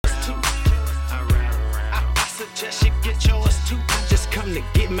suggest you get yours too. I just come to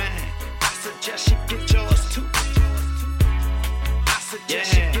get mine. I suggest you get yours too. I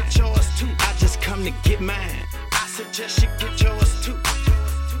suggest you get yours too. I just come to get mine. I suggest you get yours too.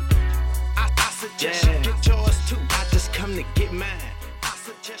 I suggest you get yours too. I just come to get mine. I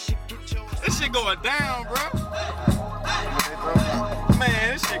suggest you get yours. This shit going down, bro.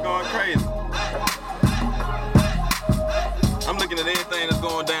 Man, this shit going crazy. I'm looking at everything that's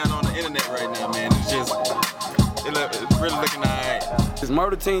going down on the internet right now, man. It's really looking alright. It's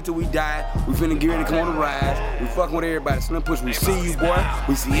murder team till we die. We finna get ready to come on the rise. We fucking with everybody. Slimm Push, we see you, boy.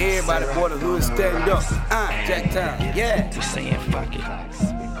 We see everybody, boy. The hood stand up. Jacktown, yeah. We saying fuck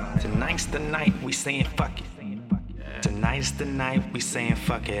it. Tonight's the night. We saying fuck it. Tonight's the night. We saying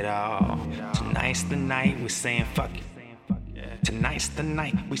fuck it all. Tonight's the night. We saying fuck it. Tonight's the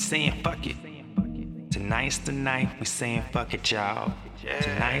night. We saying fuck it. Tonight's the night. We saying fuck it, y'all.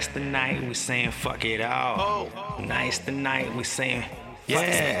 Tonight's the night. We saying fuck it all. Tonight's the night. We saying.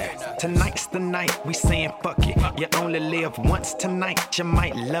 Yeah, tonight's the night, we saying fuck it. You only live once tonight, you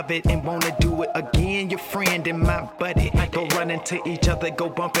might love it and wanna do it again. Your friend and my buddy go run into each other, go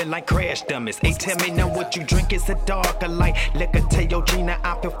bumping like crash dummies. Hey, tell me now what you drink, is it dark or light? Liquor, tell your Gina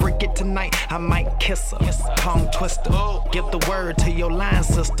I feel freaky tonight. I might kiss her, tongue twister. Give the word to your line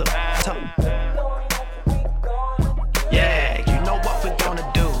sister. Yeah, you know what we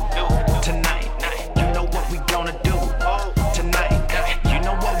gonna do tonight. You know what we gonna do tonight. You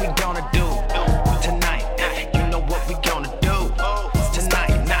know what we gonna do tonight. You know what we gonna do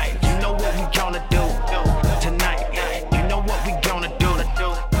tonight. You know what we gonna do tonight. You know what we gonna do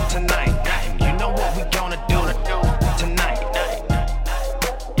tonight. You know what we gonna do tonight.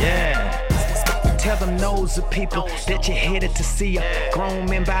 Yeah. Tell them nosy people that you're headed to see a grown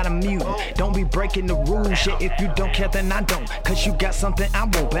man by the mule. Don't be breaking the rules, yeah. If you don't care, then I don't. Cause you got something I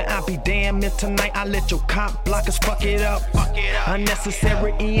want, but I'll be damned if tonight I let your cop blockers fuck it up.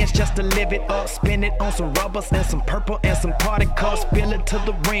 Unnecessary ends just to live it up. Spin it on some rubbers and some purple and some party cups. Spill it to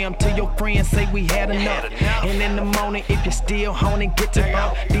the rim till your friends say we had enough. And in the morning, if you're still honing, get to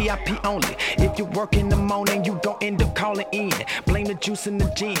up. VIP only. If you work in the morning, you gon' end up calling in. Blame the juice in the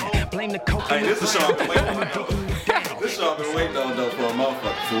gin. Blame the coke. Hey, this is I've been waiting on. This show I've been waiting on though for a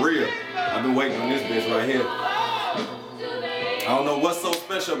motherfucker, for real. I've been waiting on this bitch right here. I don't know what's so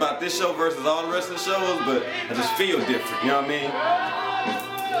special about this show versus all the rest of the shows, but I just feel different, you know what I mean?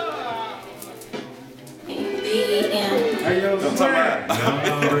 Hey, yo, I'm talking about.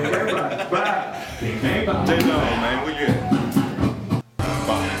 J-Lo, man, where you at?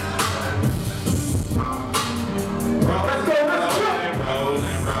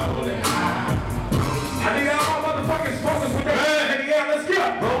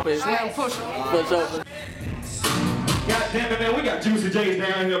 Slimm Pusha. God damn it, man, we got Juicy J's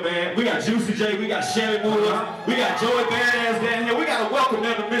down here, man. We got Juicy J, we got Shelly Woods, we got Joey Badass down here. We gotta welcome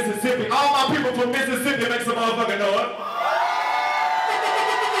them to Mississippi. All my people from Mississippi make some motherfucking noise.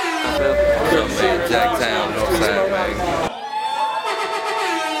 Jacktown, Northside, man.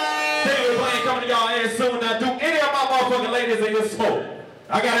 Tell you everybody coming to y'all ass soon. Now, do any of my motherfucking ladies in here smoke?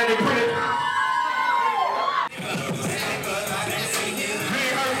 I got any pretty.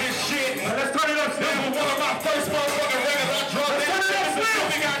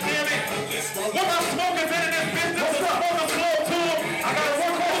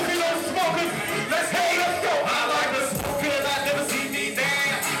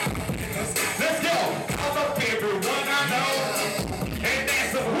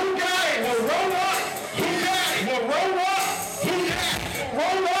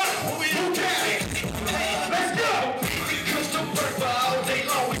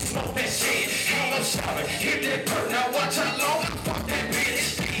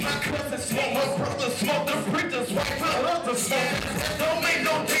 Smoke the preachers, white people love to smoke. Don't make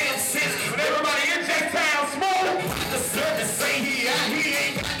no damn sense. But everybody in Jacktown smoke. The service say he out, he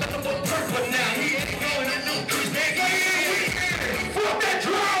ain't got nothing but purple now. He ain't going to no crease, man. Fuck that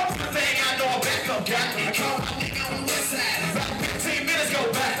drum. The thing I know, a backup guy. I call my nigga on the west side. About 15 minutes go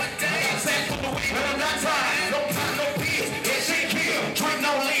by. I got sand from the week, but I'm not tired. No pop, no pills. Yeah, shit kill. Drink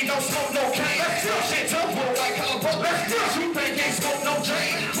no lean, no smoke, no cane. Let's do shit tough with a white collar brother. Let's do. You think ain't smoke no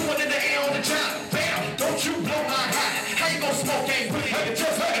drain. Doing in the air on the job. Don't you blow my high. How you gon' smoke ain't pretty? Hey,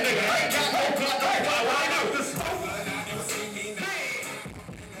 just like a nigga. I ain't got no gun, no gun. What I do?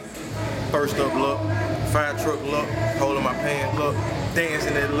 First up look, fire truck look, holding my pants look,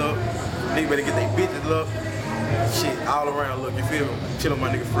 dancing that look, nigga better get they bitches look. Shit, all around look, you feel me? Chill on my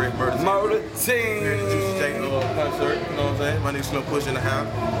nigga Fred Murder. Murder team. Here at the Juicy J concert, you know what I'm saying? My nigga Slimm Push in the house,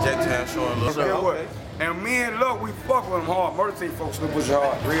 Jacktown showing love. Okay. And me and Luck, we fuck with them hard. Murder team folks, Slimm Push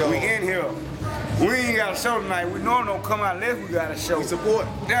hard. Real. We in here. We ain't got a show tonight. We normally don't come out unless we got a show. We support.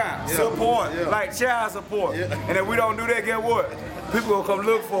 Yeah, support. Yeah. Like child support. Yeah. And if we don't do that, get what? People gonna come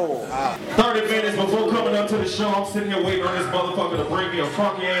look for us. 30 minutes before coming up to the show, I'm sitting here waiting on this motherfucker to bring me a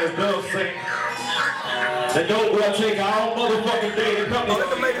funky ass dub sing. The dope boy take all motherfucking day to come in. Let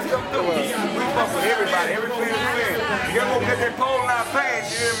the ladies come through us. We fuck with everybody, every fan is fan. You gotta go get that pole in our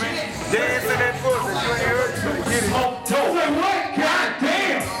pants, you hear me? Dance in that pussy, you ain't heard, you better get it. Say what?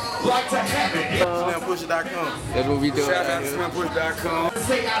 Goddamn! Like to have it. SlimmPusha.com. That's what we do. Shout out to SlimmPusha.com.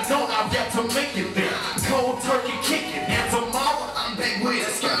 Say I don't, I've yet to make it there. Cold turkey kicking, and tomorrow I'm back with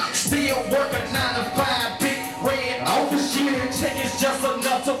a sky. Still working 9 to 5, big red over shit. Check is just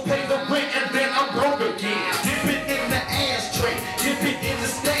enough to pay the rent, and then I'm broke again. Dip it in the ashtray, dip it in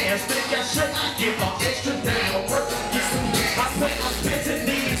the stash. Think I should, I give an extra down. Work to get some gas. I say I'm spending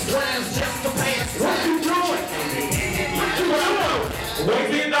these rhymes just to pass. What you doing? What you doing?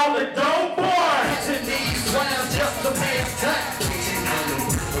 Waiting on the dope boy. Spending these rhymes just to pass time.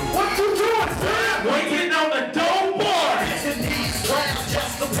 What you doing, son? Waiting on the dope boy. Spending these rhymes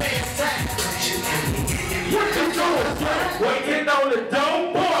just to pass time. What you doing, son? Waiting on the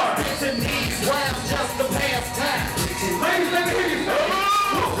dope boy. Spending these rhymes just to pass time. Ladies, let me hear you, son.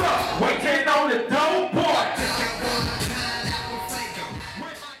 What's up? Waiting on the dope boy.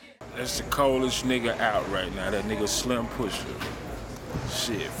 That's the coldest nigga out right now. That nigga Slimm Pusha.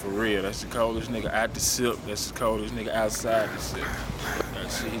 Shit, for real. That's the coldest nigga out the sip. That's the coldest nigga outside the sip.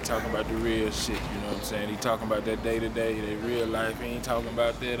 That shit, he talking about the real shit, you know what I'm saying? He talking about that day to day, that real life. He ain't talking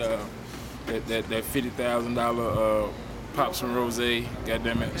about that that $50,000 pop some rose,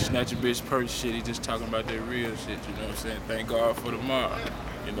 goddamn it, snatch a bitch purse shit. He just talking about that real shit, you know what I'm saying? Thank God for tomorrow,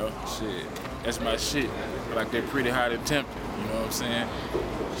 you know? Shit, that's my shit. Like they're pretty hot and tempting, you know what I'm saying?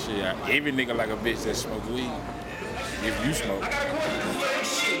 Shit, every nigga like a bitch that smoke weed. If you smoke.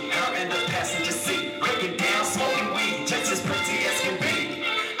 Her in the passenger seat, breaking down, smoking weed, just as pretty as can be.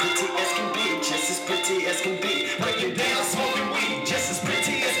 Pretty as can be, just as pretty as can be. Breaking down, smoking weed, just as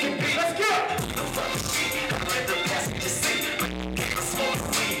pretty as can be. Let's go! The front seat, her in the passenger seat, breaking down, smoking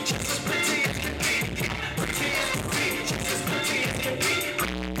weed, just as pretty as can be. Pretty as can be, just as pretty as can be.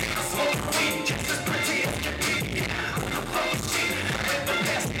 Breaking down, smoking weed, just as pretty as can be. The front seat, her in the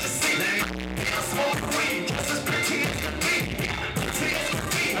passenger seat, breaking down, smoking weed, just as pretty as can be. Pretty as can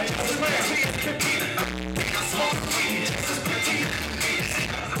be, just as pretty as can be. Smoking weed, just as pretty as can be.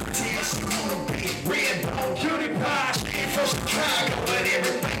 Pretty as she wanna be. Red bone, cutie pie. She ain't from Chicago, but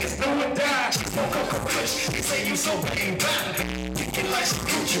everything is do or die. She smoke up a push. They say you so bang bang. Thinking like she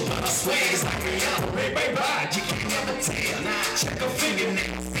Gucci, but I swear it's like Rihanna. Baby, bye. You can never tell. Check her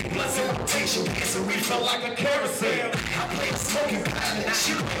fingernails. Bloods in rotation. Dance and refill like a carousel. I play a smoking pie. Now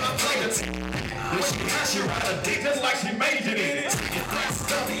she play my play the when she hot, she ride a dick just like she majored in it.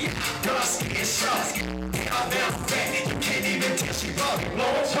 Girl, skin short. All down back. You can't even tell she bought it. Blow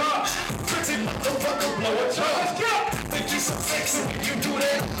a charge. Pretty motherfucker, blow a charge. Think you so sexy when you do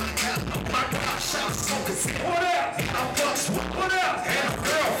that. Oh my God, shout smoking. What else? I'm fucks. What else? And a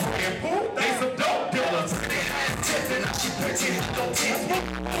girlfriend. Who? They some dope dealers. They had tips and now she pretty hot on tips.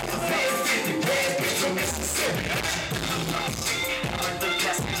 A fan 50 bad bitch from Mississippi. I'm the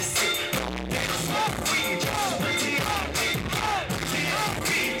passenger seat.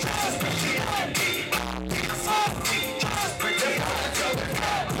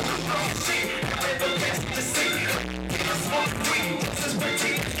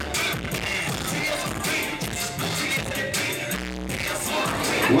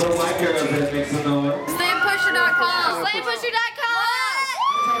 What do my girls that make some noise? SlimmPusha.com. SlimmPusha.com.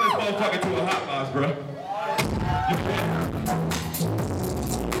 Turn this motherfucker to a hot box, bro.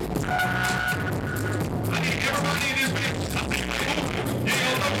 I need everybody in this bitch. You ain't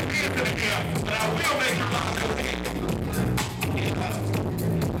gonna know me to the game, but I will make you rock.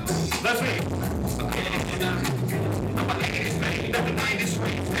 Let's see. I'm a ladies' man, never 90s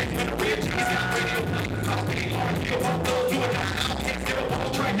street. When the real cheese is radio. I'll be on you. I'll go do it.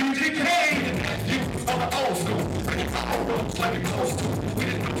 Try UGK. You on the old school. Bring it all rules like we close to. We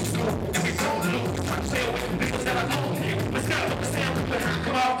didn't go to school and we don't lose. Try to stay away from niggas that I know here. Let's go.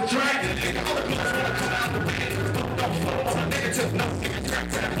 Come off the track. All the girls wanna come out the bed. Don't flow on a negative note.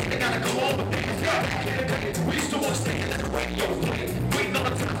 They gotta go over things. We used to want to stay at the radio play. Waiting on the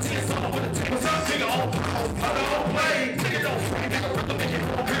top 10 song with a tip. What's up, nigga? On pause. I don't play. Nigga don't free. Nigga rhythm. Nigga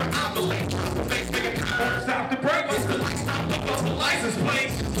don't hear. I'm the late. Face nigga. Stop the break. What's the lights? Stop the license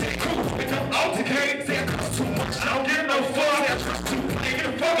plate. Take cool. Become altercate. Say I cost too much. I don't get no fuck. I trust too much. Get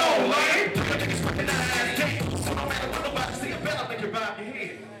the fuck on, lane. Niggas recognize game. So no matter what nobody say, I better think about your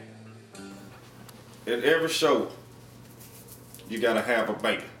head. At every show, you gotta have a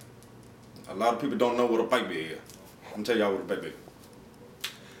baby. A lot of people don't know what a baby is. I'm gonna tell y'all what a baby is.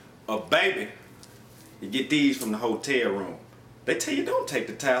 A baby, you get these from the hotel room. They tell you don't take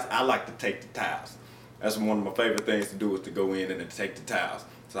the towels. I like to take the towels. That's one of my favorite things to do is to go in and to take the towels.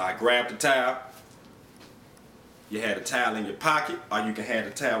 So I grab the towel. You had a towel in your pocket, or you can have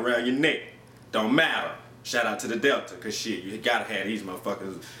the towel around your neck. Don't matter. Shout out to the Delta, cause shit, you gotta have these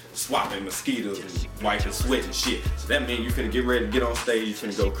motherfuckers swapping mosquitoes and wiping sweat and shit. So that means you finna get ready to get on stage, you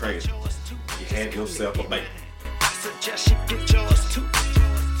finna go crazy. You had yourself a baby. I suggest you get yours too.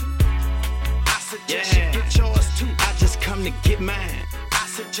 I suggest you get yours too. I just come to get mine. I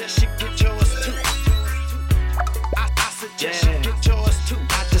suggest you get yours too. I suggest you get yours too.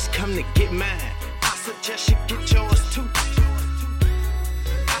 I just come to get mine. I suggest you get yours